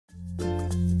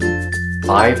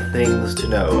5 things to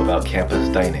know about campus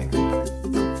dining.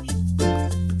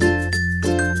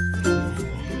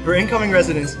 For incoming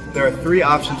residents, there are 3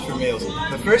 options for meals.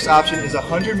 The first option is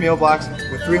 100 meal blocks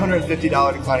with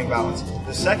 $350 declining balance.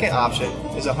 The second option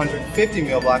is 150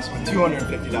 meal blocks with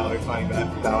 $250 declining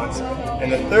balance.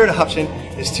 And the third option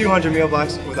is 200 meal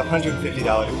blocks with $150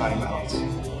 declining balance.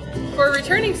 For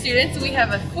returning students, we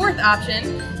have a 4th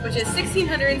option, which is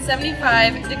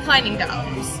 $1,675 declining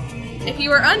dollars. If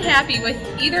you are unhappy with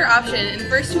either option in the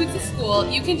first 2 weeks of school,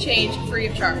 you can change free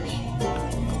of charge.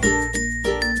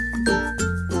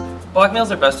 Block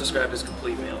meals are best described as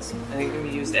complete meals, and they can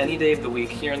be used any day of the week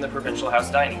here in the Provincial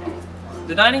House Dining Hall.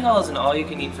 The dining hall is an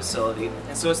all-you-can-eat facility,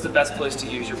 and so it's the best place to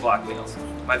use your block meals.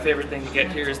 My favorite thing to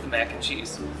get here is the mac and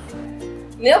cheese.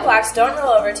 Meal blocks don't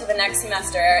roll over to the next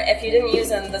semester if you didn't use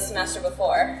them the semester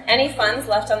before. Any funds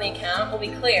left on the account will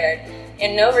be cleared,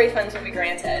 and no refunds will be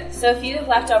granted. So if you have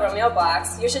leftover meal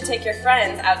blocks, you should take your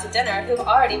friends out to dinner who've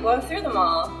already blown through them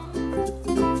all.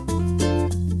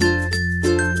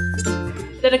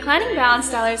 The declining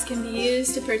balance dollars can be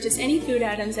used to purchase any food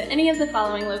items at any of the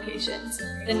following locations: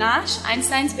 the Nosh,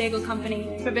 Einstein's Bagel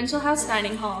Company, Provincial House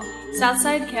Dining Hall,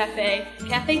 Southside Cafe,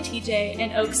 Cafe TJ,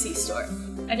 and Oak C-Store.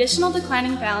 Additional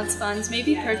declining balance funds may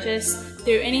be purchased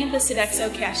through any of the Sodexo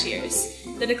cashiers.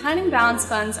 The declining balance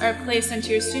funds are placed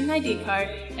onto your student ID card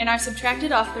and are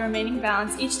subtracted off the remaining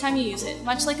balance each time you use it,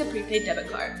 much like a prepaid debit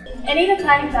card. Any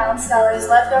declining balance dollars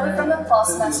left over from the fall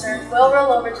semester will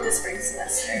roll over to the spring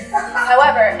semester.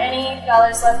 However, any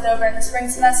dollars left over in the spring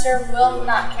semester will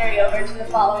not carry over to the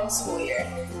following school year.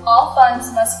 All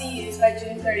funds must be used by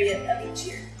June 30th of each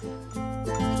year.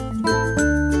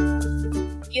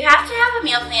 You have to have a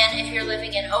meal plan if you're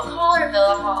living in Oak Hall or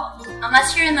Villa Hall,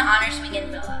 unless you're in the Honors Wing in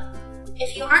Villa.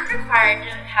 If you aren't required to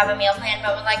have a meal plan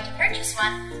but would like to purchase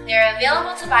one, they are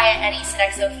available to buy at any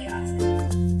Sodexo kiosk.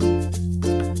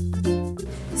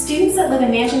 Students that live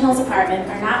in Mansion Hills apartment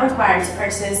are not required to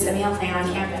purchase a meal plan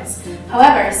on campus.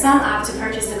 However, some opt to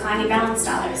purchase declining balance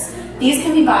dollars. These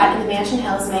can be bought in the Mansion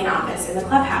Hills main office in the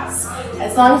clubhouse.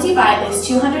 As long as you buy at least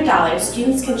 $200,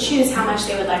 students can choose how much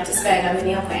they would like to spend on the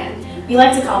meal plan. We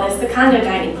like to call this the condo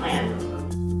dining plan.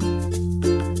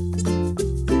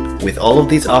 With all of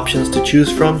these options to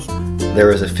choose from,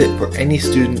 there is a fit for any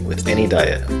student with any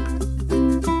diet.